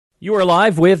You are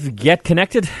live with Get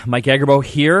Connected. Mike Agerbo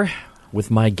here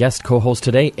with my guest co-host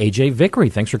today, AJ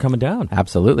Vickery. Thanks for coming down.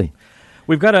 Absolutely.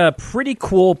 We've got a pretty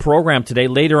cool program today.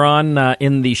 Later on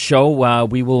in the show,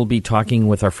 we will be talking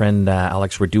with our friend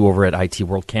Alex Radu over at IT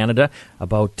World Canada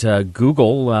about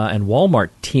Google and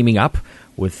Walmart teaming up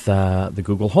with the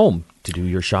Google Home to do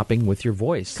your shopping with your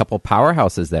voice. Couple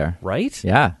powerhouses there. Right?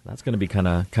 Yeah. That's going to be kind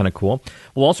of cool.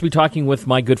 We'll also be talking with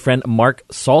my good friend Mark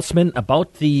Saltzman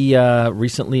about the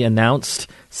recently announced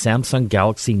Samsung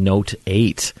Galaxy Note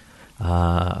 8.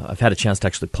 I've had a chance to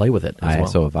actually play with it as well.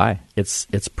 So have I.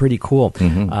 It's pretty cool.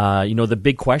 Mm-hmm. The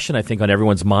big question I think on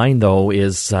everyone's mind, though,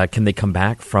 is can they come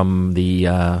back from the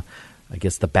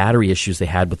the battery issues they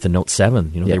had with the Note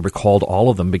 7? They recalled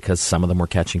all of them because some of them were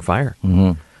catching fire.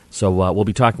 Mm-hmm. So we'll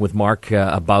be talking with Mark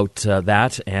about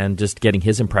that and just getting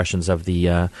his impressions of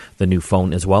the new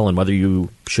phone as well and whether you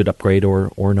should upgrade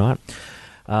or not.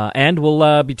 And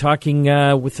we'll be talking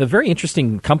with a very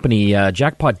interesting company,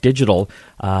 Jackpot Digital,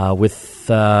 with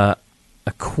a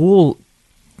cool,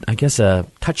 a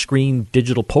touchscreen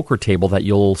digital poker table that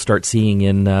you'll start seeing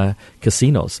in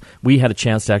casinos. We had a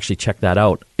chance to actually check that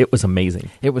out. It was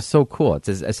amazing. It was so cool. It's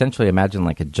essentially, imagine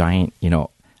like a giant,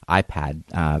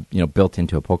 iPad, built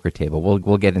into a poker table.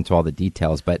 We'll get into all the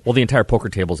details, but the entire poker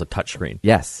table is a touchscreen.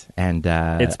 Yes, and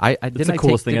it's the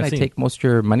coolest thing I've seen. Didn't I take most of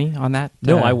your money on that?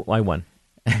 No, I won.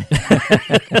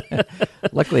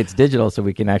 Luckily, it's digital, so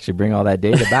we can actually bring all that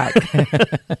data back.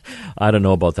 I don't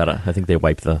know about that. I think they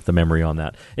wiped the memory on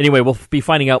that. Anyway, we'll be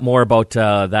finding out more about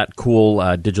that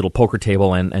cool digital poker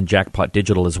table and Jackpot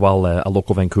Digital as well, a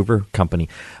local Vancouver company.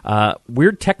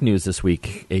 Weird tech news this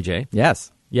week, AJ.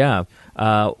 Yes. Yeah.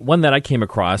 One that I came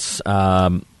across,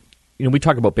 we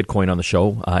talk about Bitcoin on the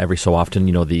show every so often,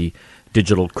 the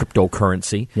digital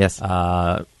cryptocurrency. Yes.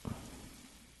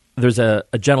 There's a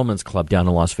gentleman's club down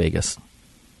in Las Vegas,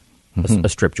 a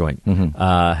strip joint.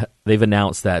 Mm-hmm. They've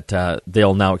announced that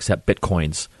they'll now accept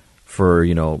Bitcoins for,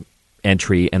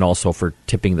 entry and also for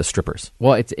tipping the strippers.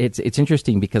 Well, it's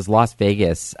interesting because Las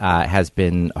Vegas has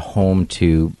been home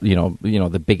to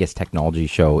the biggest technology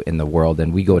show in the world,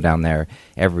 and we go down there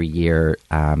every year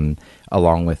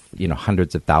along with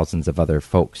hundreds of thousands of other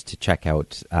folks to check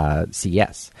out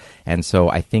CES. And so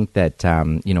I think that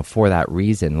for that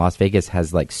reason, Las Vegas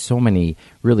has like so many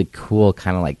really cool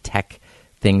kind of like tech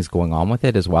things going on with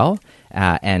it as well.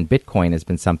 And Bitcoin has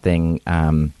been something.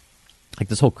 Like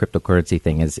this whole cryptocurrency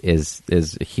thing is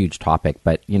a huge topic,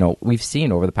 but we've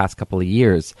seen over the past couple of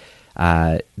years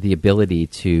the ability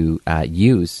to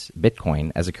use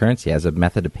Bitcoin as a currency, as a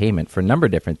method of payment for a number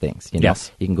of different things. Yes.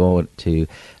 You can go to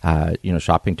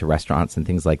shopping to restaurants and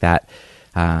things like that.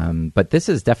 But this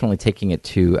is definitely taking it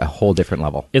to a whole different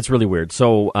level. It's really weird.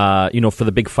 So for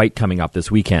the big fight coming up this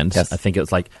weekend, yes. I think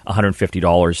it's like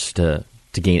 $150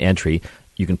 to gain entry.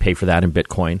 You can pay for that in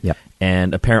Bitcoin. Yep.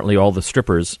 And apparently all the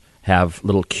strippers have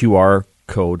little QR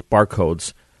code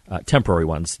barcodes, temporary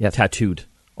ones, yes. tattooed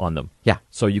on them. Yeah.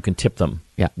 So you can tip them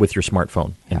with your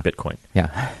smartphone in Bitcoin.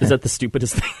 Yeah. Is that the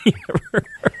stupidest thing you ever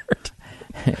heard?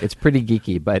 It's pretty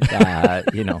geeky, but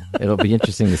it'll be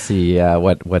interesting to see how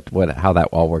that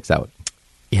all works out.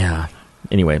 Yeah.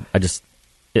 Anyway,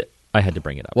 I had to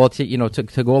bring it up. Well,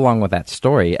 to go along with that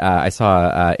story, I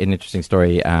saw an interesting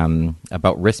story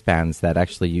about wristbands that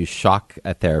actually use shock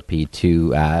therapy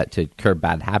to curb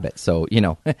bad habits. So,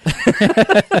 No,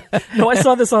 I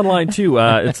saw this online too.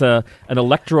 It's an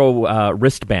electro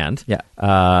wristband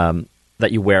that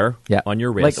you wear on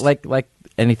your wrist. Like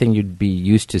anything you'd be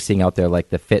used to seeing out there,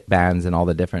 like the Fit bands and all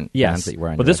the different bands that you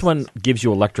wear on your this wrists. one gives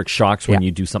you electric shocks when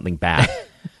you do something bad.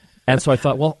 And so I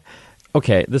thought, well,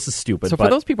 okay, this is stupid. So for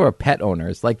those people who are pet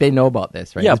owners, like they know about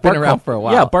this, right? Yeah, it's been around for a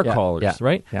while. Yeah, bark collars,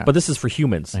 right? Yeah. But this is for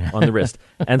humans on the wrist.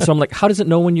 And so I'm like, how does it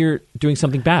know when you're doing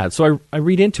something bad? So I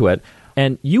read into it,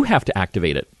 and you have to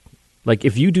activate it. Like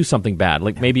if you do something bad,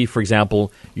 like maybe, for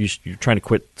example, you're trying to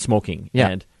quit smoking,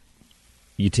 and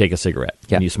you take a cigarette,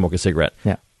 and you smoke a cigarette.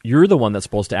 Yeah. You're the one that's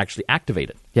supposed to actually activate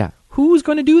it. Yeah. Who's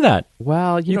going to do that?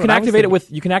 Well, you can activate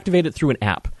it you can activate it through an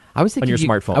app on your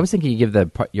smartphone. I was thinking you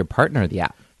give your partner the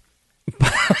app.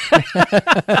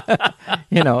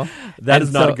 That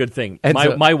is not a good thing.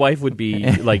 My wife would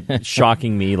be like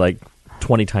shocking me like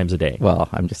 20 times a day. Well,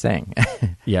 I'm just saying.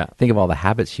 Yeah. Think of all the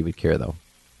habits she would cure, though,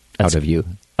 out of you.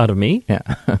 Out of me?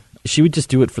 Yeah. She would just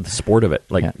do it for the sport of it,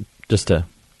 just to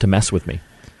mess with me.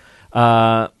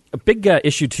 A big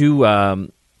issue too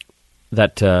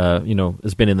that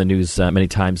has been in the news many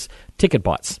times: ticket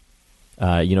bots.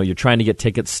 You're trying to get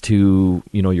tickets to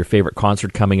your favorite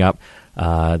concert coming up.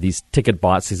 These ticket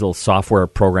bots, these little software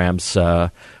programs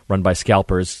run by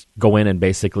scalpers, go in and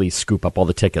basically scoop up all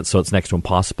the tickets, so it's next to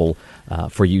impossible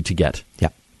for you to get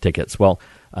tickets. Well,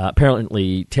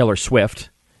 apparently Taylor Swift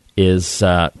is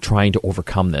trying to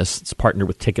overcome this. It's partnered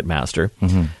with Ticketmaster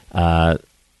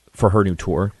for her new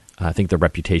tour. I think the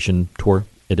Reputation tour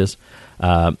it is.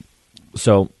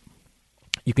 So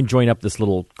you can join up this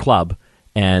little club,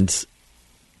 and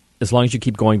as long as you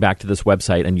keep going back to this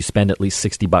website and you spend at least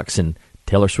 $60 in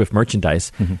Taylor Swift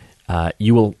merchandise,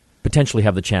 you will potentially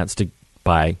have the chance to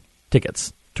buy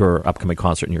tickets to her upcoming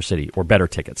concert in your city, or better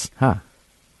tickets. Huh.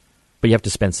 But you have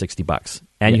to spend $60,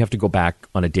 and you have to go back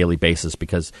on a daily basis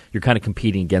because you're kind of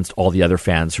competing against all the other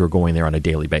fans who are going there on a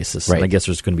daily basis. Right. And I guess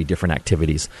there's going to be different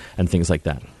activities and things like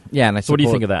that. Yeah, and So what do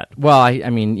you think of that? Well, I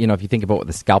mean, if you think about what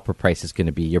the scalper price is going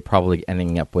to be, you're probably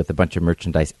ending up with a bunch of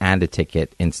merchandise and a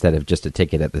ticket instead of just a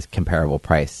ticket at this comparable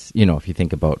price. If you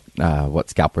think about what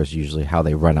scalpers usually, how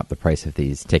they run up the price of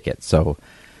these tickets. So,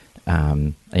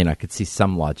 I could see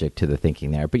some logic to the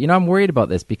thinking there. But, I'm worried about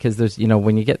this because there's,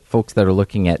 when you get folks that are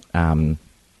looking at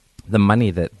the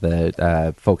money that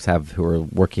the folks have who are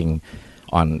working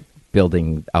on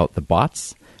building out the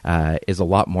bots, is a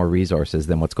lot more resources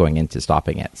than what's going into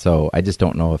stopping it. So I just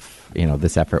don't know if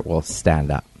this effort will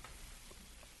stand up.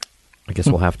 I guess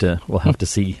we'll have to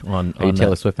see on. Are you a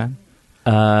Taylor Swift fan?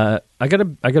 I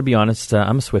gotta be honest.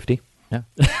 I'm a Swiftie. Yeah,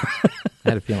 I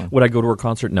had a feeling. Would I go to her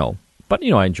concert? No, but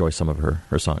I enjoy some of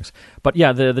her songs. But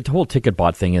yeah, the whole ticket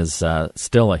bot thing is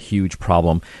still a huge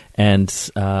problem, and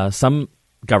some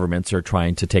governments are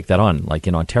trying to take that on. Like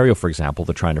in Ontario, for example,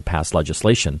 they're trying to pass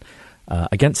legislation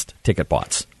against ticket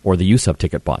bots or the use of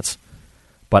ticket bots.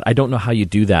 But I don't know how you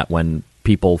do that when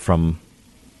people from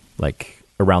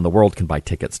around the world can buy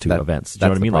tickets to events. Do you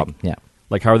know what I mean? Problem. Yeah.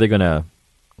 Like how are they going to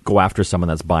go after someone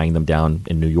that's buying them down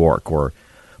in New York or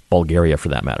Bulgaria for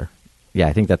that matter? Yeah,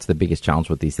 I think that's the biggest challenge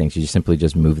with these things. You simply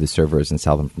just move the servers and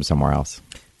sell them from somewhere else.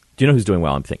 Do you know who's doing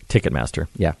well? I'm thinking Ticketmaster.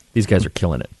 Yeah. These guys are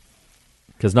killing it.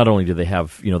 Because not only do they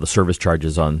have, the service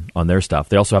charges on their stuff,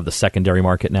 they also have the secondary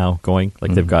market now going.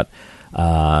 Like they've got,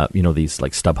 these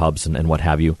like StubHubs and what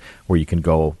have you, where you can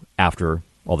go after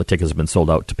all the tickets have been sold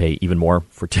out to pay even more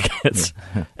for tickets.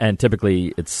 Yeah. And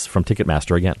typically it's from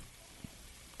Ticketmaster again.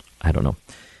 I don't know.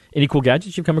 Any cool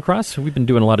gadgets you've come across? We've been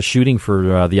doing a lot of shooting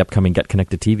for the upcoming Get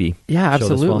Connected TV. Yeah,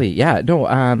 absolutely. Yeah, no,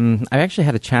 I actually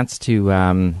had a chance to,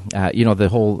 the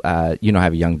whole, I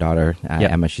have a young daughter,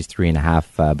 Emma. She's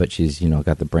 3.5, but she's,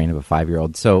 got the brain of a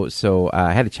 5-year-old. So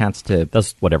I had a chance to.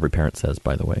 That's what every parent says,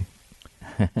 by the way.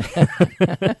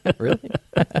 Really?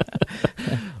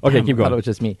 Okay, keep going. I thought it was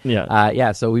just me.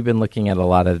 Yeah. So we've been looking at a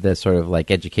lot of this sort of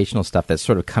like educational stuff that's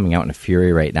sort of coming out in a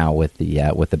fury right now with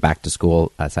the back to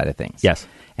school side of things. Yes.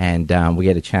 And we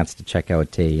had a chance to check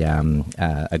out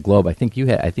a globe. I think you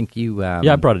had.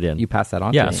 I brought it in. You passed that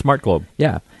on. Yeah, to me. smart globe.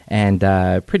 Yeah, and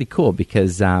pretty cool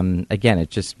because again,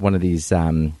 it's just one of these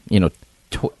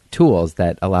tools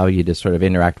that allow you to sort of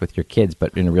interact with your kids,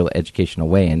 but in a real educational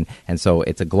way. And so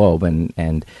it's a globe,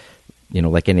 and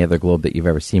like any other globe that you've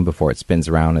ever seen before, it spins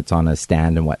around. It's on a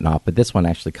stand and whatnot. But this one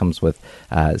actually comes with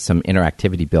some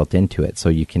interactivity built into it, so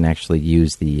you can actually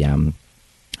use the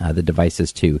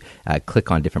devices to click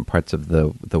on different parts of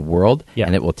the world,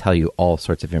 and it will tell you all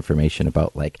sorts of information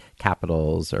about like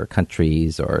capitals or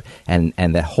countries and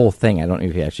the whole thing. I don't know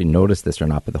if you actually noticed this or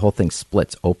not, but the whole thing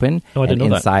splits open, and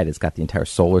inside it's got the entire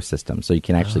solar system, so you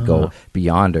can actually go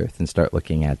beyond Earth and start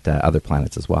looking at other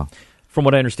planets as well. From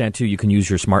what I understand, too, you can use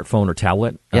your smartphone or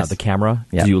tablet, the camera,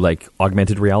 to do like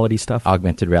augmented reality stuff.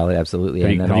 Augmented reality, absolutely.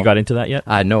 Have you got into that yet?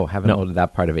 No, haven't loaded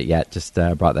that part of it yet. Just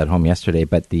brought that home yesterday.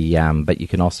 But but you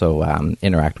can also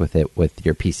interact with it with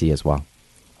your PC as well.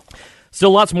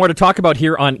 Still lots more to talk about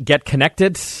here on Get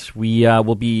Connected. We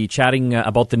will be chatting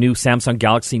about the new Samsung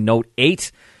Galaxy Note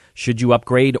 8. Should you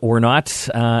upgrade or not?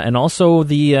 And also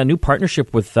the new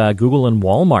partnership with Google and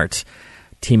Walmart,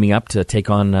 teaming up to take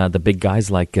on the big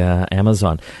guys like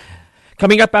Amazon.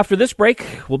 Coming up after this break,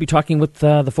 we'll be talking with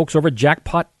the folks over at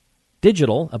Jackpot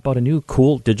Digital about a new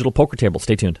cool digital poker table.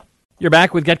 Stay tuned. You're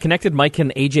back with Get Connected. Mike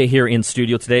and AJ here in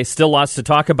studio today. Still lots to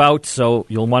talk about, so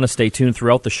you'll want to stay tuned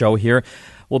throughout the show here.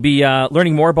 We'll be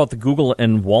learning more about the Google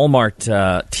and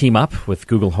Walmart team up with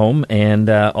Google Home, and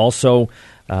also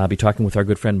be talking with our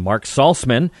good friend Mark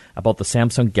Salzman about the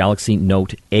Samsung Galaxy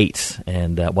Note 8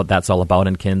 and what that's all about,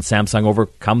 and can Samsung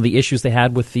overcome the issues they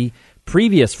had with the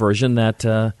previous version that...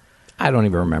 I don't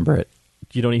even remember it.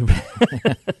 You don't even...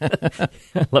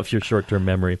 I love your short-term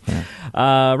memory.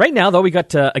 Yeah. Right now, though, we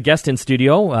got a guest in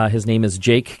studio. His name is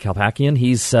Jake Kalpakian.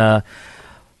 He's the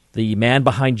man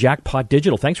behind Jackpot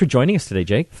Digital. Thanks for joining us today,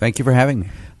 Jake. Thank you for having me.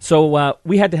 So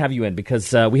we had to have you in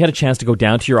because we had a chance to go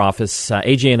down to your office.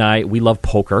 AJ and I, we love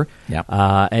poker. Yep.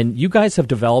 And you guys have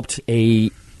developed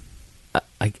a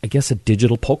I guess a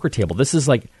digital poker table. This is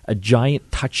like a giant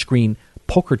touchscreen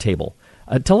poker table.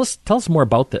 Tell us more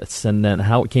about this and then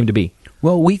how it came to be.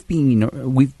 Well, we've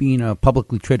been a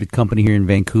publicly traded company here in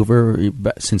Vancouver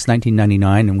since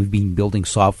 1999, and we've been building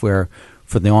software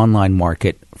for the online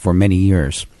market for many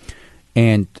years.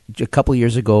 And a couple of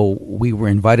years ago, we were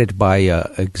invited by an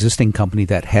existing company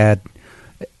that had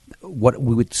what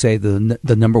we would say the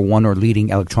number one or leading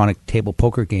electronic table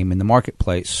poker game in the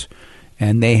marketplace.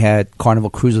 And they had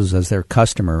Carnival Cruises as their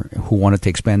customer who wanted to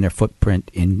expand their footprint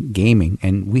in gaming.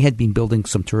 And we had been building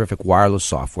some terrific wireless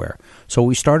software. So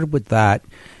we started with that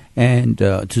and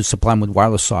to supply them with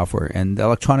wireless software. And the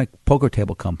electronic poker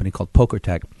table company called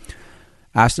PokerTech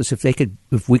asked us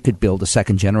if we could build a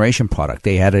second generation product.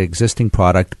 They had an existing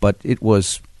product, but it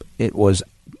was a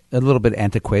little bit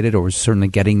antiquated, or was certainly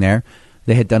getting there.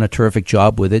 They had done a terrific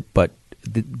job with it, but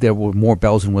there were more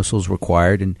bells and whistles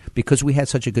required, and because we had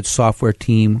such a good software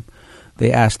team,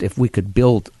 they asked if we could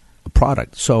build a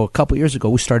product. So a couple of years ago,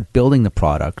 we started building the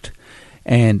product,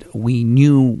 and we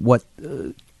knew what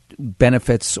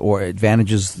benefits or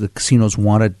advantages the casinos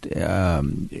wanted,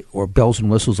 or bells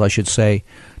and whistles, I should say,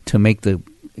 to make the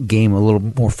game a little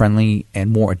more friendly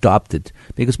and more adopted.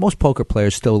 Because most poker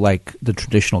players still like the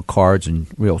traditional cards and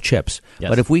real chips. Yes.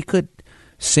 But if we could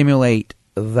simulate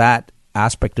that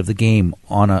aspect of the game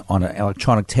on an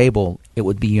electronic table, it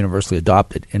would be universally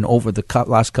adopted. And over the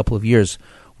last couple of years,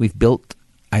 we've built,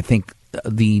 I think,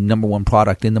 the number one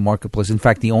product in the marketplace. In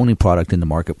fact, the only product in the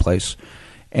marketplace.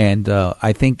 And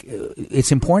I think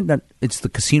it's important that it's the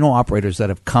casino operators that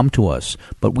have come to us,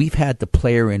 but we've had the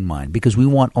player in mind, because we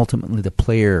want ultimately the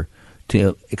player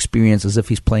to experience as if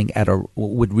he's playing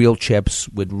with real chips,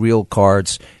 with real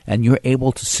cards, and you're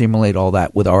able to simulate all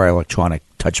that with our electronic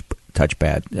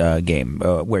touchpad game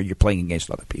where you're playing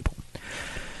against other people.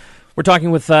 We're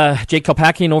talking with Jake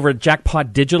Kalpakian over at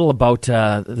Jackpot Digital about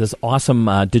this awesome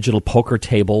digital poker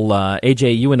table.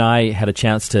 AJ, you and I had a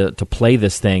chance to play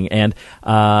this thing, and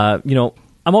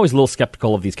I'm always a little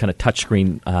skeptical of these kind of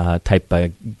touchscreen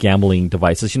type gambling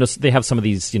devices. They have some of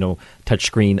these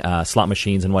touchscreen slot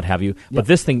machines and what have you, but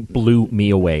this thing blew me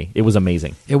away. It was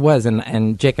amazing. It was,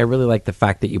 and Jake, I really like the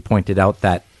fact that you pointed out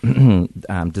that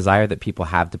desire that people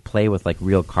have to play with like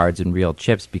real cards and real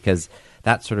chips, because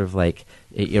that's sort of like,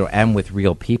 and with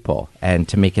real people, and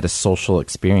to make it a social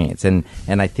experience. And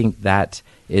I think that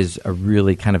is a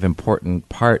really kind of important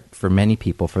part for many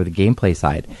people for the gameplay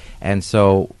side. And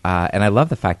so, and I love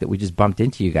the fact that we just bumped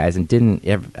into you guys and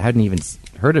hadn't even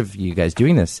heard of you guys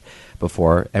doing this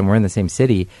before, and we're in the same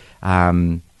city.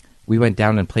 We went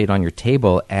down and played on your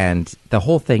table, and the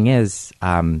whole thing is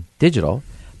digital,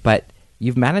 but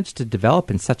you've managed to develop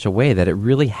in such a way that it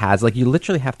really has, like, you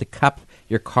literally have to cup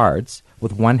your cards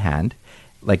with one hand,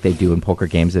 like they do in poker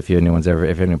games, if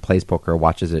anyone plays poker or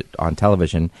watches it on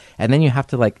television, and then you have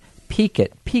to like peek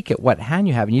at what hand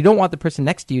you have, and you don't want the person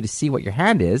next to you to see what your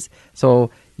hand is,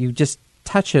 so you just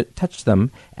touch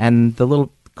them, and the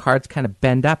little cards kind of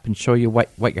bend up and show you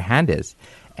what your hand is,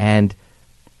 and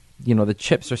the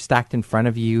chips are stacked in front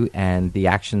of you, and the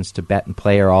actions to bet and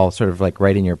play are all sort of like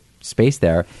right in your space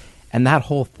there, and that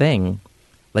whole thing,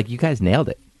 like, you guys nailed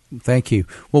it. Thank you.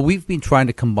 Well, we've been trying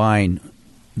to combine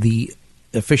the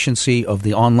efficiency of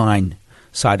the online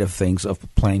side of things of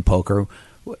playing poker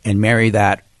and marry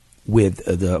that with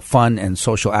the fun and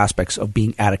social aspects of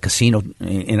being at a casino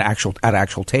at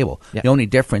actual table. Yeah. The only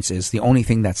difference is the only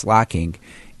thing that's lacking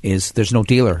is there's no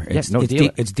dealer. It's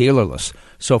dealerless.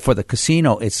 So for the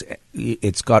casino,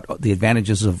 it's got the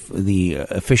advantages of the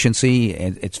efficiency,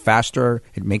 and it's faster,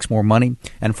 it makes more money,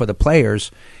 and for the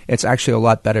players, it's actually a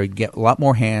lot better. You get a lot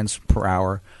more hands per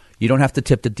hour. You don't have to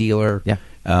tip the dealer,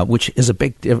 which is a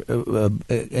big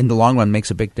in the long run makes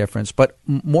a big difference. But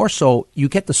more so, you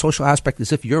get the social aspect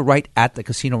as if you're right at the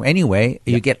casino anyway.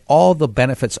 You get all the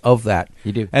benefits of that.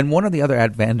 You do. And one of the other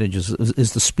advantages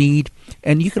is the speed.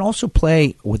 And you can also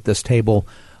play with this table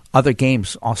other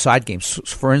games, side games.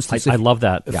 For instance, I love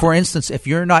that. For instance, if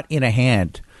you're not in a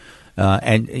hand.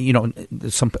 And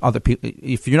some other people.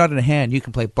 If you're not in a hand, you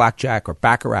can play blackjack or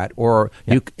baccarat, or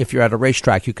if you're at a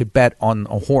racetrack, you could bet on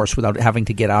a horse without having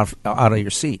to get out of your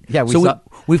seat. Yeah,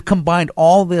 we've combined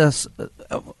all this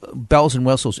bells and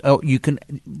whistles. Oh, you can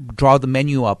draw the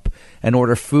menu up and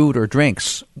order food or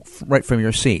drinks right from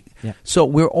your seat. Yeah. So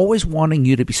we're always wanting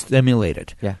you to be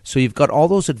stimulated. Yeah. So you've got all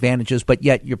those advantages, but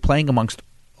yet you're playing amongst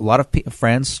a lot of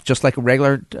friends, just like a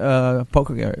regular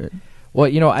poker game. Well,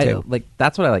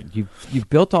 that's what I like. You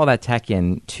built all that tech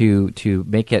in to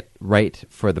make it right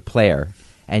for the player,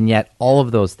 and yet all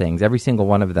of those things, every single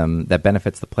one of them that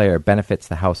benefits the player, benefits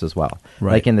the house as well.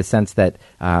 Right. Like in the sense that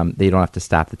they don't have to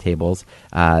staff the tables,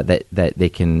 that they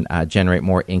can generate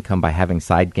more income by having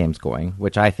side games going,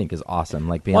 which I think is awesome.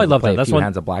 Like being Well, I able love to play that. a That's few one-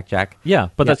 hands of blackjack. Yeah,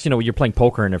 but that's, you're playing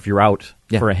poker, and if you're out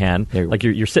Yeah. for a hand, There- like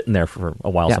you're sitting there for a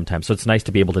while Yeah. sometimes. So it's nice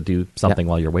to be able to do something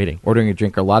while you're waiting. Ordering a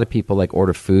drink. A lot of people like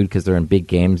order food because they're in big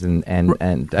games, and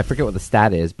I forget what the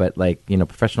stat is, but like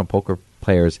professional poker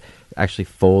players actually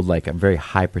fold like a very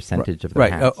high percentage of their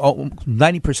Right. hands.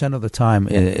 90% of the time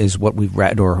is what we've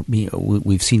read or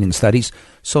we've seen in studies.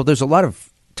 So there's a lot of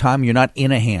time you're not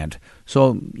in a hand.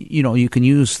 So, you can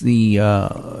use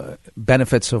the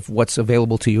benefits of what's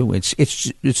available to you.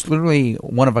 It's literally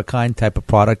one-of-a-kind type of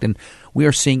product, and we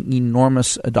are seeing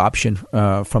enormous adoption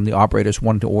from the operators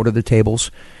wanting to order the tables,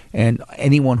 and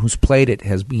anyone who's played it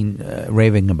has been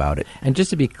raving about it. And just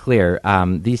to be clear,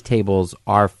 these tables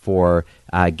are for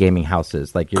gaming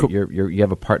houses. Like you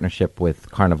have a partnership with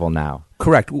Carnival now.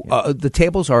 Correct. The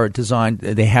tables are designed,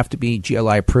 they have to be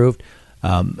GLI approved.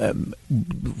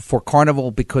 For Carnival,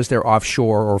 because they're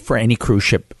offshore, or for any cruise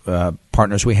ship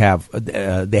partners we have,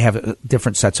 they have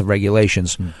different sets of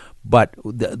regulations. But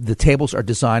the tables are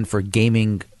designed for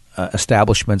gaming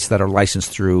establishments that are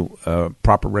licensed through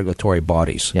proper regulatory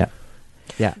bodies. Yeah.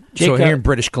 Yeah. So here in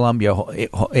British Columbia,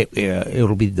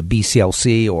 it'll be the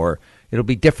BCLC, or it'll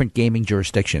be different gaming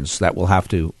jurisdictions that will have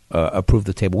to approve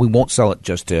the table. We won't sell it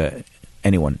just to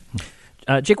anyone.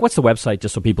 Jake, what's the website,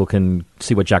 just so people can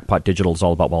see what Jackpot Digital is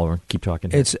all about while we keep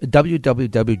talking? It's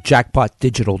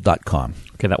www.jackpotdigital.com.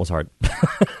 Okay, that was hard.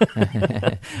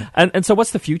 and so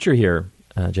what's the future here,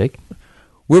 Jake?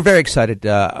 We're very excited.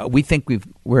 We think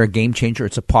we're a game changer.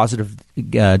 It's a positive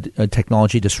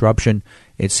technology disruption.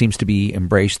 It seems to be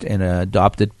embraced and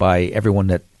adopted by everyone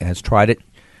that has tried it.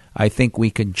 I think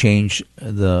we can change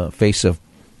the face of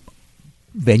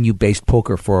venue-based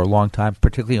poker for a long time,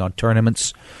 particularly on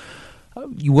tournaments.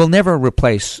 You will never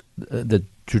replace the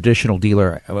traditional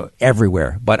dealer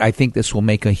everywhere, but I think this will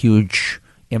make a huge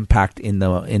impact in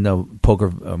the poker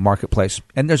marketplace.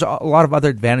 And there's a lot of other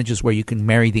advantages where you can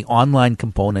marry the online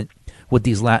component with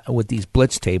these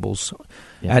blitz tables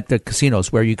at the casinos,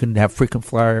 where you can have frequent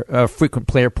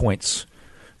player points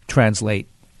translate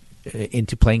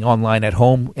into playing online at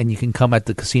home, and you can come at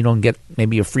the casino and get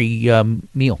maybe a free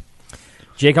meal.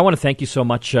 Jake, I want to thank you so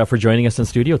much for joining us in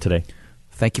studio today.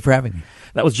 Thank you for having me.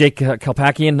 That was Jake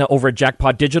Kalpakian over at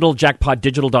Jackpot Digital,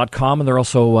 jackpotdigital.com, and they're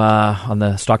also on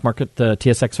the stock market, the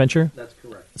TSX Venture. That's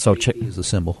correct. So use the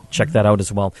symbol. Check that out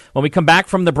as well. When we come back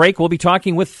from the break, we'll be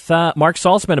talking with Mark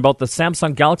Salzman about the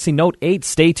Samsung Galaxy Note 8.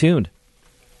 Stay tuned.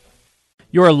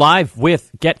 You're live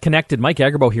with Get Connected. Mike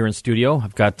Agerbo here in studio.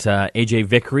 I've got AJ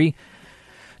Vickery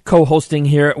co-hosting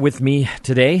here with me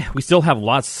today. We still have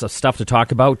lots of stuff to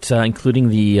talk about, including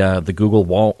the Google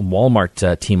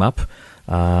Walmart team up.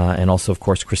 And also, of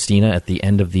course, Christina at the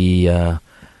end of the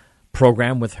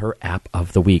program with her app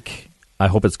of the week. I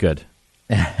hope it's good.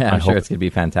 I'm sure it's going to be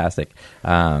fantastic.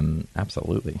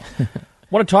 Absolutely. I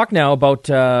want to talk now about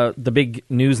the big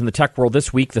news in the tech world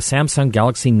this week, the Samsung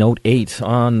Galaxy Note 8.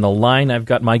 On the line, I've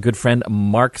got my good friend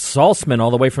Mark Salzman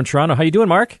all the way from Toronto. How you doing,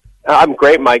 Mark? I'm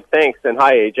great, Mike. Thanks. And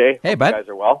hi, AJ. Hey, Hope bud. You guys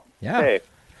are well? Yeah.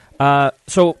 Hey.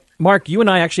 So, Mark, you and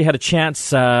I actually had a chance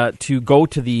to go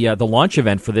to the launch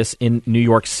event for this in New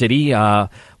York City,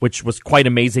 which was quite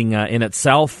amazing in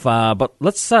itself. But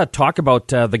let's talk about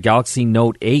the Galaxy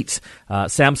Note 8.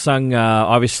 Samsung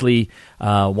obviously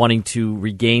wanting to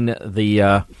regain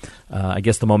the, I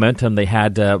guess, the momentum they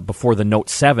had before the Note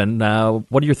 7.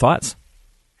 What are your thoughts?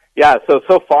 Yeah, so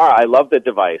far, I love the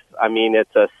device. I mean,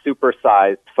 it's a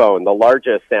super-sized phone, the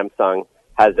largest Samsung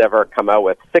has ever come out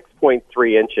with,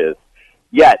 6.3 inches.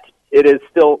 Yet, it is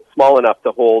still small enough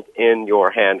to hold in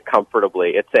your hand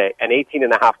comfortably. It's an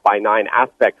 18.5 by 9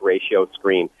 aspect ratio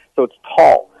screen, so it's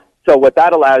tall. So what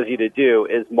that allows you to do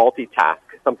is multitask,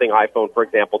 something iPhone, for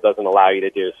example, doesn't allow you to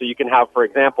do. So you can have, for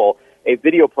example, a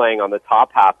video playing on the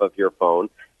top half of your phone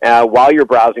while you're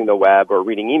browsing the web or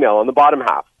reading email on the bottom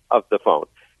half of the phone.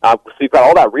 So you've got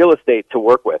all that real estate to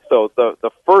work with. So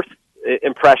the first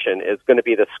impression is going to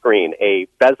be the screen, a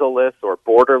bezel-less or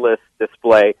borderless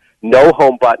display, no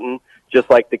home button, just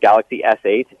like the Galaxy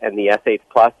S8 and the S8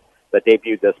 Plus that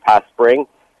debuted this past spring,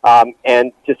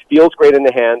 and just feels great in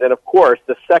the hand. And, of course,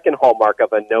 the second hallmark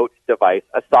of a Note device,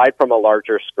 aside from a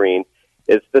larger screen,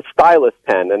 is the stylus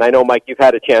pen. And I know, Mike, you've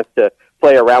had a chance to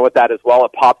play around with that as well.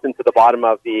 It pops into the bottom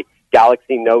of the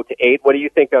Galaxy Note 8. What do you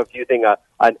think of using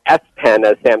an S Pen,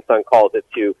 as Samsung calls it,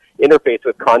 to interface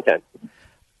with content?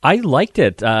 I liked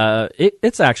it.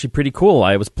 It's actually pretty cool.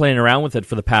 I was playing around with it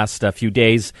for the past few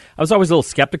days. I was always a little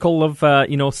skeptical of,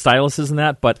 styluses and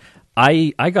that, but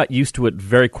I got used to it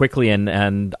very quickly,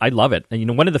 and I love it.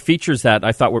 And, one of the features that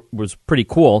I thought was pretty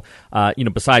cool,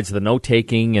 besides the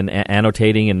note-taking and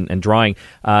annotating and drawing,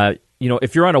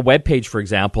 if you're on a web page, for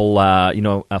example,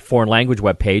 a foreign language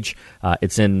web page,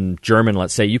 it's in German,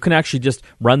 let's say, you can actually just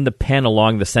run the pen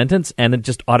along the sentence, and it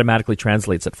just automatically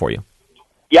translates it for you.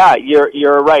 Yeah,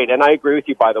 you're right, and I agree with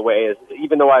you, by the way,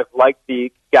 even though I've liked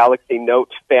the Galaxy Note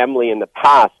family in the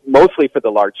past, mostly for the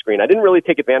large screen, I didn't really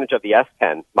take advantage of the S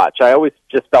Pen much. I always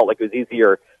just felt like it was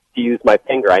easier to use my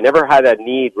finger. I never had a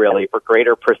need, really, for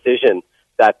greater precision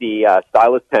that the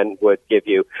stylus pen would give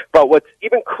you. But what's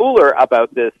even cooler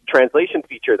about this translation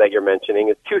feature that you're mentioning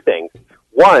is two things.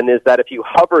 One is that if you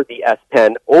hover the S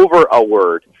Pen over a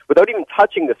word, without even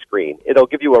touching the screen, it'll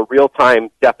give you a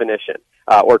real-time definition,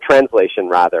 or translation,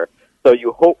 rather. So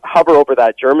you hover over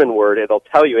that German word, it'll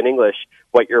tell you in English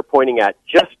what you're pointing at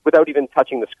just without even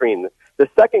touching the screen. The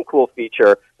second cool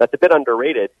feature that's a bit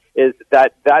underrated is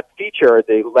that feature,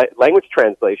 the language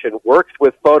translation, works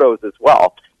with photos as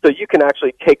well. So you can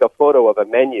actually take a photo of a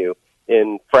menu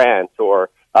in France or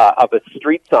of a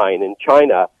street sign in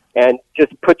China and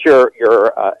just put your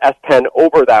S Pen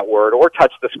over that word or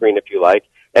touch the screen if you like,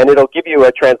 and it'll give you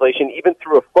a translation even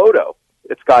through a photo.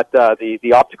 It's got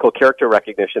the optical character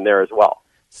recognition there as well.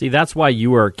 See, that's why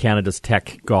you are Canada's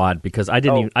tech god, because I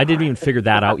didn't even figure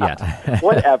that out yet.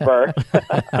 Whatever.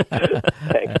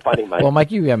 Thanks, funny, Mike. Well,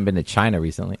 Mike, you haven't been to China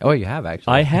recently. Oh, you have,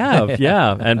 actually. I have,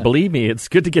 yeah. And believe me, it's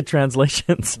good to get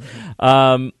translations.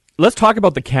 Let's talk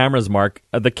about the cameras, Mark.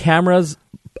 The cameras,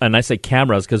 and I say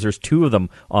cameras because there's two of them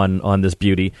on this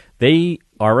beauty, they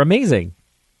are amazing.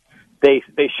 They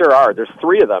sure are. There's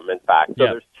three of them, in fact. So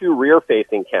There's two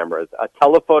rear-facing cameras, a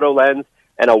telephoto lens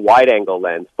and a wide-angle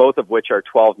lens, both of which are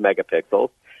 12 megapixels.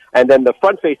 And then the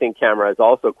front-facing camera is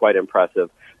also quite impressive.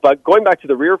 But going back to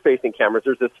the rear-facing cameras,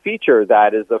 there's this feature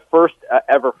that is the first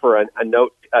ever for a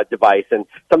Note device, and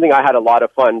something I had a lot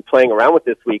of fun playing around with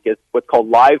this week is what's called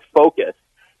live focus.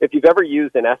 If you've ever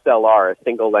used an SLR, a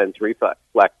single-lens reflex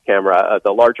camera,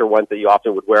 the larger ones that you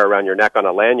often would wear around your neck on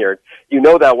a lanyard, you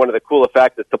know that one of the cool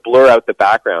effects is to blur out the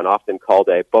background, often called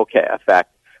a bokeh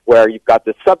effect, where you've got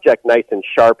the subject nice and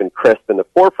sharp and crisp in the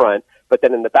forefront, but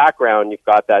then in the background you've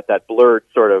got that blurred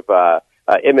sort of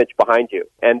image behind you.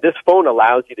 And this phone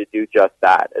allows you to do just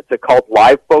that. It's called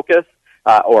live focus,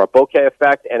 or a bokeh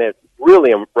effect, and it's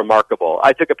really remarkable.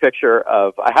 I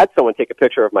had someone take a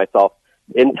picture of myself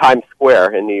in Times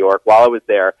Square in New York while I was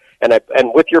there, and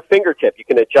with your fingertip you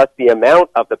can adjust the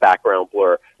amount of the background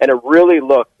blur, and it really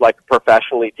looks like a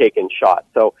professionally taken shot.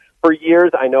 So for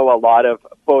years I know a lot of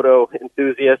photo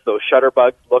enthusiasts, those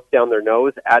shutterbugs, look down their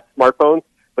nose at smartphones,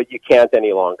 but you can't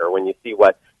any longer when you see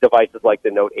what devices like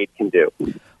the Note 8 can do.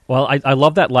 Well, I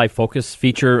love that live focus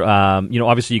feature.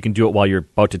 Obviously you can do it while you're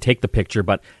about to take the picture,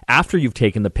 but after you've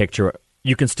taken the picture,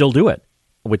 you can still do it,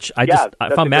 which I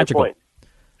found magical. Point.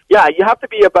 Yeah, you have to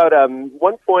be about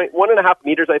 1.5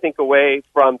 meters, I think, away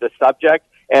from the subject.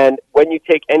 And when you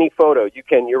take any photo,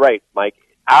 you're right, Mike,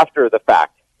 after the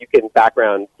fact, you can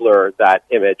background blur that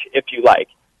image if you like.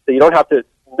 So you don't have to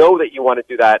know that you want to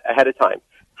do that ahead of time.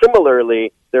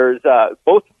 Similarly, there's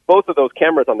both of those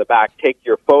cameras on the back take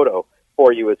your photo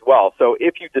for you as well. So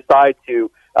if you decide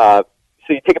to, so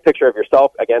you take a picture of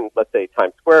yourself, again, let's say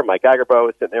Times Square, Mike Agerbo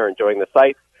is sitting there enjoying the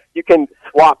sights, you can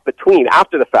swap between,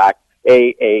 after the fact,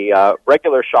 a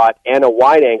regular shot and a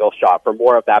wide-angle shot for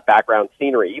more of that background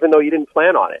scenery, even though you didn't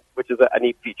plan on it, which is a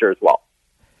neat feature as well.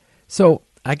 So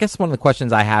I guess one of the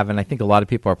questions I have, and I think a lot of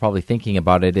people are probably thinking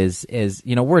about it, is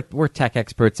we're tech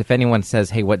experts. If anyone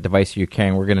says, hey, what device are you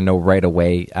carrying, we're going to know right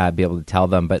away, be able to tell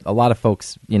them. But a lot of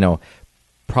folks,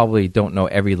 probably don't know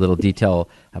every little detail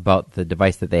about the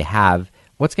device that they have.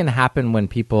 What's going to happen when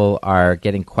people are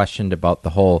getting questioned about the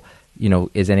whole,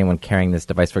 is anyone carrying this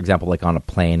device, for example, like on a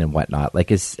plane and whatnot? Like,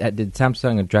 did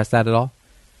Samsung address that at all?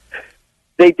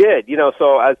 They did.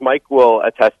 So as Mike will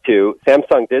attest to,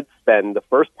 Samsung did spend the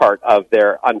first part of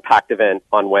their Unpacked event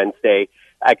on Wednesday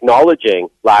acknowledging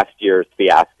last year's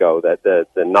fiasco, that the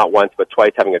not once but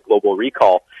twice having a global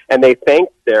recall, and they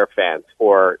thanked their fans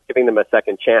for giving them a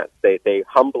second chance. They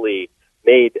humbly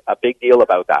made a big deal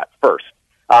about that first.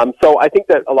 So I think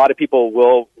that a lot of people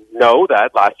will know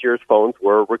that last year's phones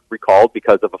were recalled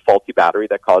because of a faulty battery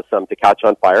that caused some to catch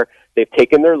on fire. They've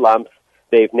taken their lumps.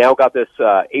 They've now got this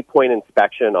 8-point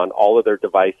inspection on all of their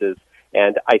devices,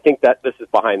 and I think that this is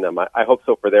behind them. I hope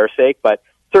so for their sake, but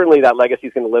certainly that legacy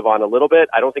is going to live on a little bit.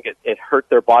 I don't think it hurt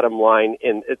their bottom line.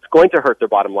 It's going to hurt their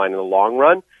bottom line in the long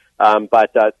run,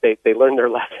 but they learned their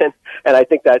lesson, and I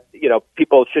think that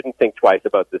people shouldn't think twice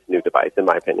about this new device, in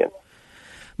my opinion.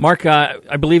 Mark,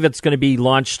 I believe it's going to be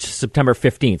launched September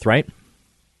 15th, right?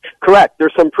 Correct.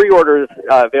 There's some pre-orders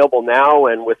available now,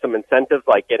 and with some incentives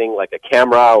like getting like a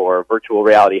camera or a virtual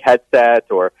reality headset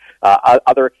or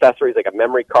other accessories like a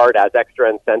memory card as extra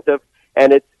incentive.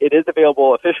 And it is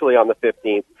available officially on the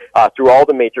 15th through all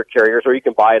the major carriers, or you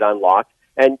can buy it unlocked.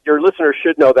 And your listeners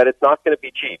should know that it's not going to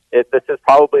be cheap. This is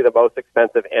probably the most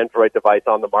expensive Android device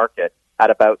on the market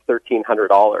at about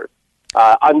 $1,300.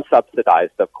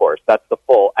 Unsubsidized, of course. That's the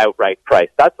full outright price.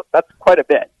 That's quite a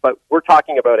bit. But we're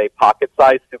talking about a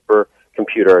pocket-sized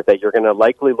supercomputer that you're going to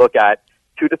likely look at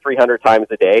 200 to 300 times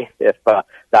a day, if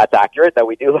that's accurate, that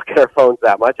we do look at our phones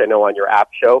that much. I know on your app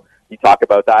show you talk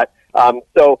about that.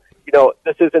 So,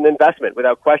 this is an investment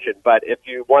without question. But if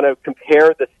you want to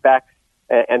compare the specs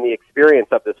and the experience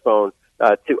of this phone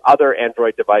to other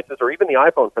Android devices, or even the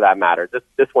iPhone for that matter,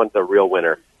 this one's a real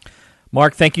winner.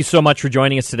 Mark, thank you so much for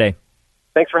joining us today.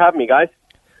 Thanks for having me, guys.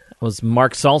 That was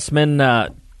Mark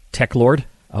Salzman, tech lord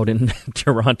out in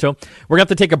Toronto. We're going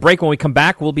to have to take a break. When we come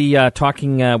back, we'll be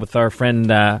talking with our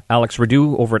friend Alex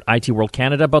Radu over at IT World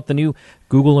Canada about the new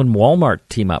Google and Walmart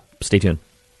team-up. Stay tuned.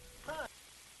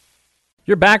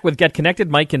 You're back with Get Connected.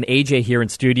 Mike and AJ here in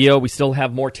studio. We still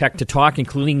have more tech to talk,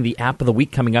 including the App of the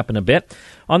Week coming up in a bit.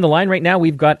 On the line right now,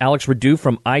 we've got Alex Radu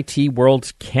from IT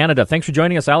World Canada. Thanks for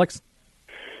joining us, Alex.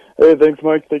 Hey, thanks,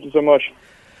 Mike. Thank you so much.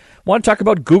 Want to talk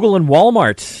about Google and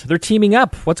Walmart. They're teaming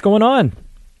up. What's going on?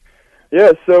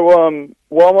 Yeah, so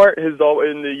Walmart is all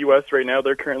in the U.S. right now.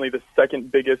 They're currently the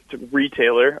second biggest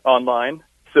retailer online.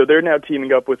 So they're now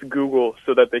teaming up with Google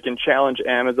so that they can challenge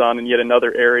Amazon in yet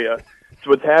another area. So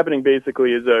what's happening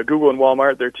basically is Google and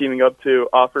Walmart, they're teaming up to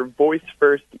offer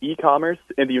voice-first e-commerce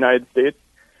in the United States,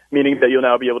 meaning that you'll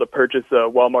now be able to purchase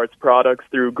Walmart's products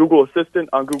through Google Assistant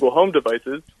on Google Home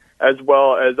devices, as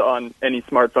well as on any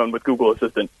smartphone with Google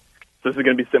Assistant. So this is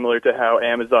going to be similar to how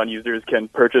Amazon users can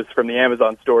purchase from the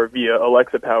Amazon store via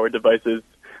Alexa-powered devices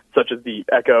such as the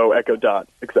Echo, Echo Dot,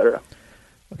 etc.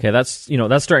 Okay, that's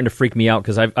starting to freak me out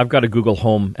because I've got a Google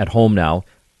Home at home now,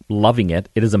 loving it.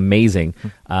 It is amazing.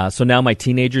 So now my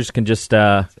teenagers can just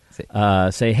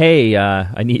say, "Hey,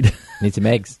 I need some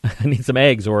eggs. I need some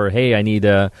eggs," or "Hey, I need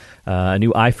a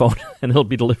new iPhone," and it'll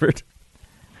be delivered.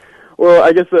 Well,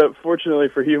 I guess fortunately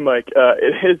for you, Mike,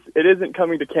 it isn't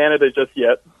coming to Canada just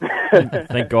yet.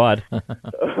 Thank God.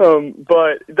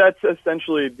 But that's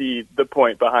essentially the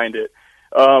point behind it.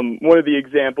 One of the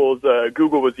examples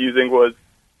Google was using was,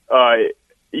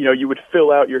 you would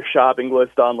fill out your shopping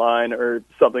list online or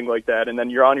something like that, and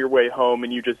then you're on your way home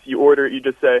and you just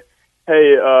say,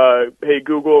 hey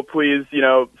Google, please,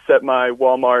 set my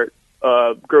Walmart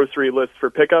grocery list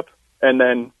for pickup, and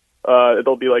then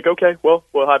they'll be like, okay, well,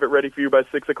 we'll have it ready for you by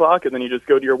 6 o'clock, and then you just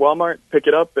go to your Walmart, pick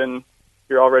it up, and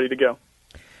you're all ready to go.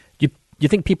 You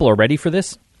think people are ready for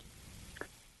this?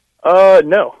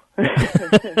 No.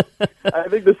 I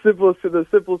think the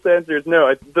simplest answer is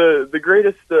no. The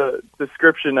greatest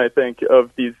description, I think,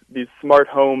 of these smart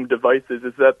home devices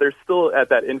is that they're still at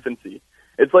that infancy.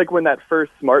 It's like when that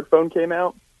first smartphone came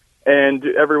out, and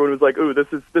everyone was like, "Ooh, this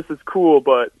is cool,"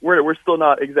 but we're still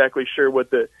not exactly sure what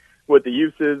the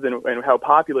use is and how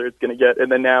popular it's going to get.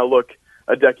 And then now look,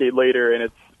 a decade later, and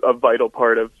it's a vital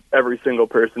part of every single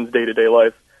person's day-to-day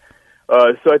life.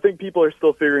 So I think people are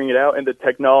still figuring it out, and the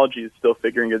technology is still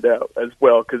figuring it out as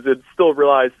well, because it still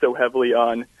relies so heavily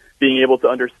on being able to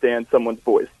understand someone's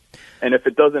voice. And if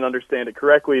it doesn't understand it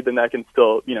correctly, then that can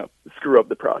still, screw up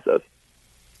the process.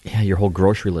 Yeah, your whole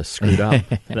grocery list screwed up.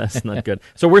 That's not good.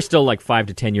 So we're still like 5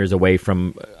 to 10 years away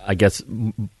from, I guess,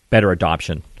 better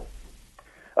adoption.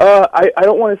 I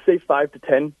don't want to say 5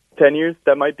 to 10 years.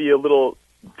 That might be a little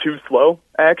too slow,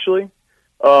 actually.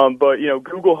 But,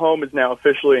 Google Home is now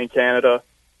officially in Canada.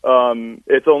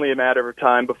 It's only a matter of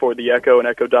time before the Echo and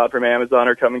Echo Dot from Amazon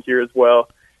are coming here as well.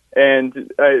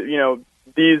 And,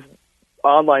 these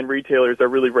online retailers are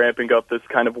really ramping up this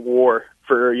kind of war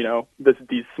for,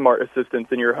 these smart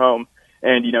assistants in your home.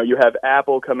 And, you have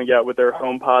Apple coming out with their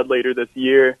HomePod later this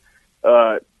year.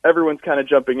 Everyone's kind of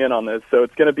jumping in on this, so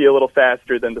it's going to be a little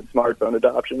faster than the smartphone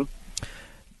adoption.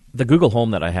 The Google Home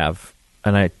that I have,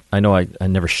 and I know I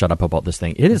never shut up about this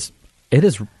thing. It is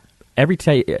every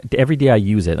day I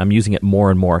use it, I'm using it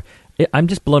more and more. I'm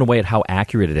just blown away at how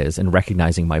accurate it is in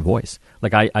recognizing my voice.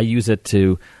 Like I use it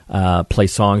to play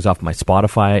songs off my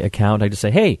Spotify account. I just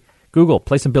say, "Hey, Google,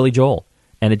 play some Billy Joel,"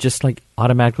 and it just like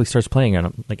automatically starts playing. And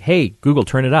I'm like, "Hey, Google,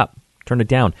 turn it up, turn it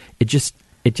down." It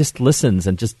just listens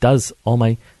and just does all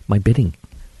my bidding.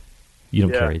 You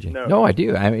don't care, AJ? No, I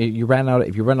do. I mean, if you run out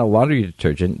of laundry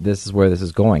detergent, this is where this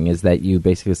is going, is that you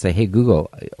basically say, "Hey, Google,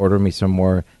 order me some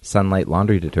more Sunlight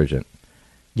laundry detergent."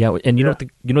 Yeah, and you know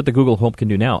what the Google Home can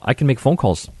do now? I can make phone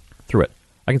calls through it.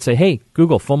 I can say, "Hey,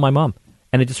 Google, phone my mom,"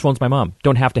 and it just phones my mom.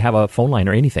 Don't have to have a phone line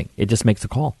or anything. It just makes a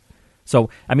call. So,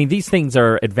 I mean, these things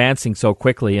are advancing so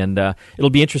quickly, and it'll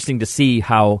be interesting to see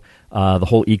how the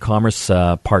whole e-commerce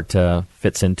part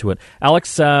fits into it.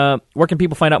 Alex, where can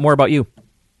people find out more about you?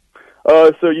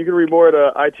 So you can read more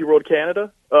at IT World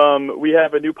Canada. We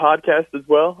have a new podcast as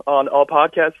well on all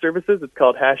podcast services. It's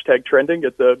called #Trending.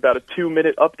 It's about a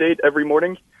 2-minute update every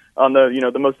morning on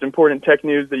the most important tech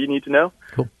news that you need to know.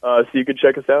 Cool. So you can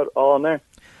check us out all on there.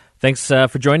 Thanks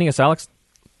for joining us, Alex.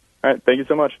 All right, thank you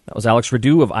so much. That was Alex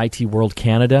Radu of IT World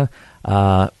Canada.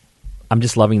 I'm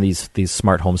just loving these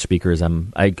smart home speakers.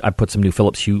 I put some new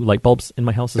Philips Hue light bulbs in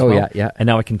my house as well. Yeah. And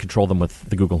now I can control them with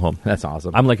the Google Home. That's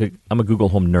awesome. I'm a Google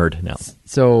Home nerd now.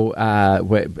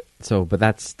 But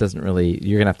that doesn't really.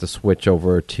 You're gonna have to switch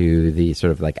over to the sort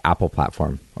of like Apple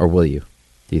platform, or will you?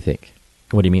 Do you think?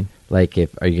 What do you mean? Like,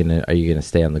 are you gonna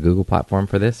stay on the Google platform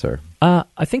for this, or?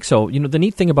 I think so. The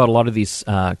neat thing about a lot of these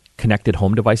connected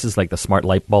home devices, like the smart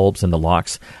light bulbs and the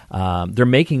locks, they're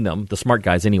making them, the smart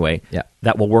guys anyway,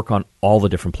 that will work on all the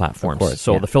different platforms. Of course,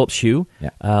 so the Philips Hue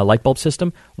light bulb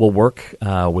system will work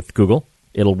with Google.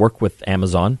 It'll work with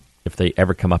Amazon if they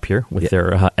ever come up here with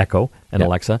their Echo and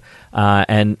Alexa,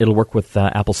 and it'll work with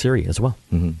Apple Siri as well.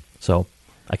 Mm-hmm. So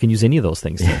I can use any of those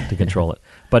things to control it.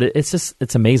 But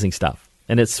it's amazing stuff,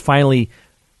 and it's finally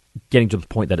getting to the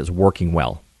point that it's working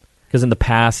well. Because in the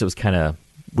past, it was kind of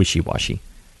wishy-washy,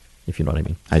 if you know what I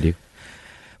mean. I do.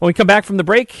 When we come back from the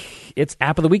break, it's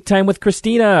App of the Week time with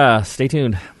Christina. Stay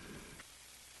tuned.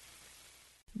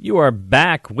 You are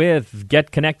back with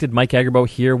Get Connected. Mike Agerbo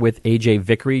here with AJ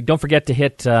Vickery. Don't forget to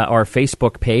hit our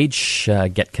Facebook page,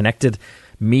 Get Connected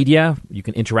Media. You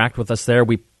can interact with us there.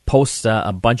 We post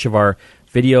a bunch of our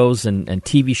videos and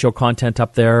TV show content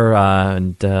up there,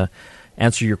 and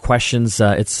answer your questions.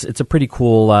 It's a pretty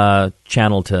cool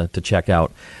channel to check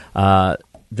out.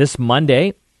 This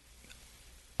Monday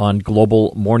on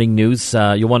Global Morning News,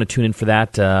 you'll want to tune in for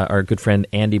that. Our good friend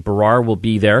Andy Barrar will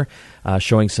be there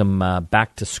showing some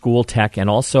back-to-school tech and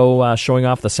also showing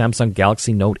off the Samsung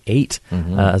Galaxy Note 8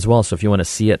 as well. So if you want to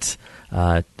see it,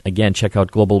 again, check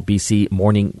out Global BC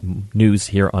Morning News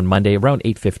here on Monday around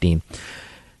 8:15.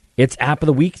 It's App of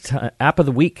the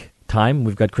Week time.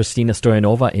 We've got Christina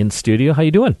Stoyanova in studio. How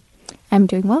you doing? I'm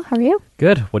doing well. How are you?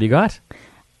 Good. What do you got?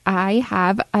 I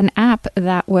have an app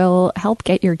that will help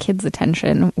get your kids'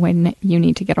 attention when you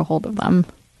need to get a hold of them.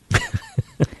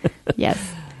 Yes.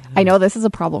 I know this is a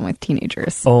problem with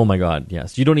teenagers. Oh, my God.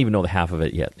 Yes. You don't even know the half of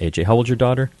it yet, AJ. How old's your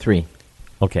daughter? 3.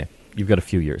 Okay. You've got a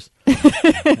few years.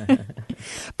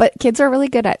 But kids are really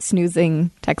good at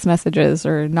snoozing text messages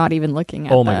or not even looking at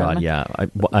them. Oh, my God. Yeah.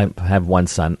 I have one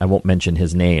son. I won't mention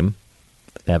his name,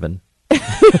 Evan,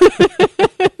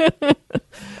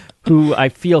 who I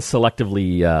feel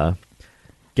selectively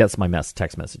gets my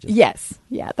text messages. Yes.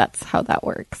 Yeah, that's how that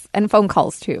works. And phone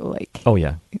calls, too. Like, oh,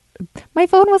 yeah. My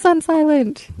phone was on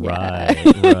silent.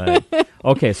 Right.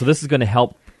 Okay, so this is going to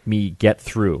help me get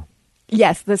through.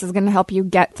 Yes, this is going to help you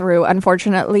get through.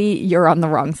 Unfortunately, you're on the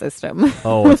wrong system.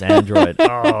 Oh, it's Android.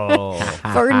 Oh.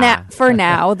 For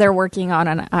now, they're working on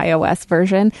an iOS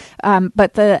version.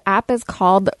 But the app is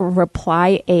called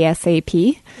Reply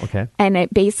ASAP. Okay. And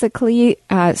it basically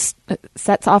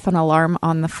sets off an alarm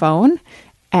on the phone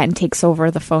and takes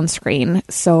over the phone screen.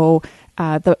 So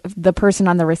the person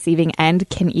on the receiving end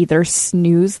can either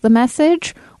snooze the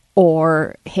message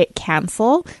or hit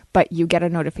cancel, but you get a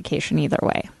notification either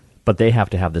way. But they have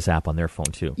to have this app on their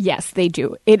phone, too. Yes, they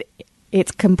do.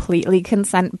 It's completely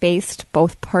consent-based.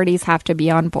 Both parties have to be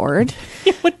on board.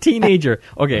 What teenager?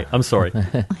 Okay, I'm sorry.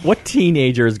 What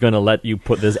teenager is going to let you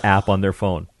put this app on their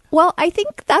phone? Well, I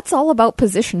think that's all about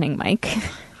positioning, Mike.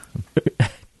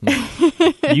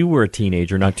 You were a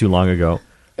teenager not too long ago.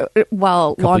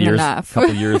 Well, long enough. A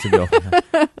couple years ago.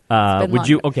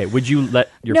 Would you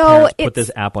let your No, parents put this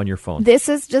app on your phone? This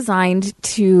is designed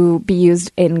to be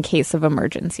used in case of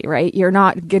emergency, right? You're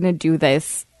not going to do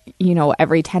this,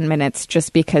 every 10 minutes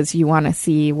just because you want to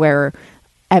see where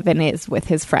Evan is with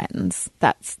his friends.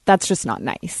 That's just not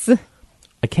nice.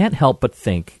 I can't help but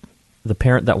think the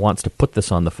parent that wants to put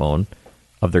this on the phone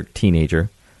of their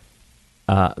teenager,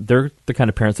 they're the kind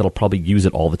of parents that'll probably use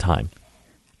it all the time.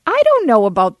 I don't know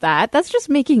about that. That's just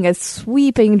making a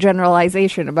sweeping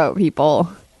generalization about people.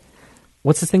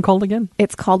 What's this thing called again?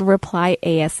 It's called Reply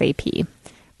ASAP.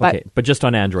 Okay, but just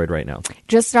on Android right now.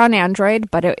 Just on Android,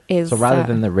 but it is... So rather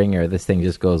than the ringer, this thing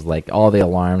just goes like all the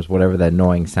alarms, whatever that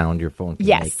annoying sound your phone can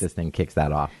make, this thing kicks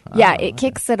that off. Yeah, it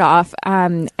kicks it off.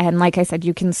 And like I said,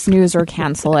 you can snooze or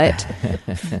cancel it.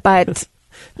 But... This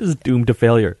is doomed to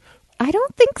failure. I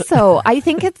don't think so. I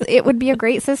think it would be a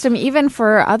great system even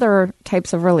for other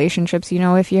types of relationships. You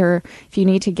know, if you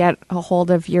need to get a hold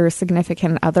of your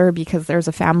significant other because there's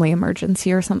a family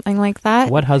emergency or something like that.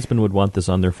 What husband would want this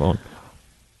on their phone?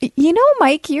 You know,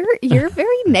 Mike, you're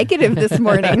very negative this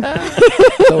morning.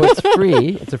 So it's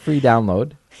free. It's a free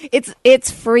download.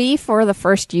 It's free for the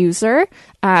first user,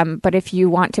 but if you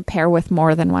want to pair with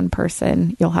more than one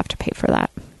person, you'll have to pay for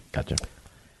that. Gotcha.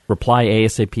 Reply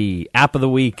ASAP, app of the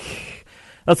week.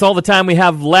 That's all the time we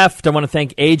have left. I want to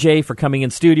thank AJ for coming in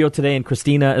studio today and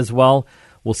Christina as well.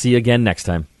 We'll see you again next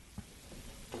time.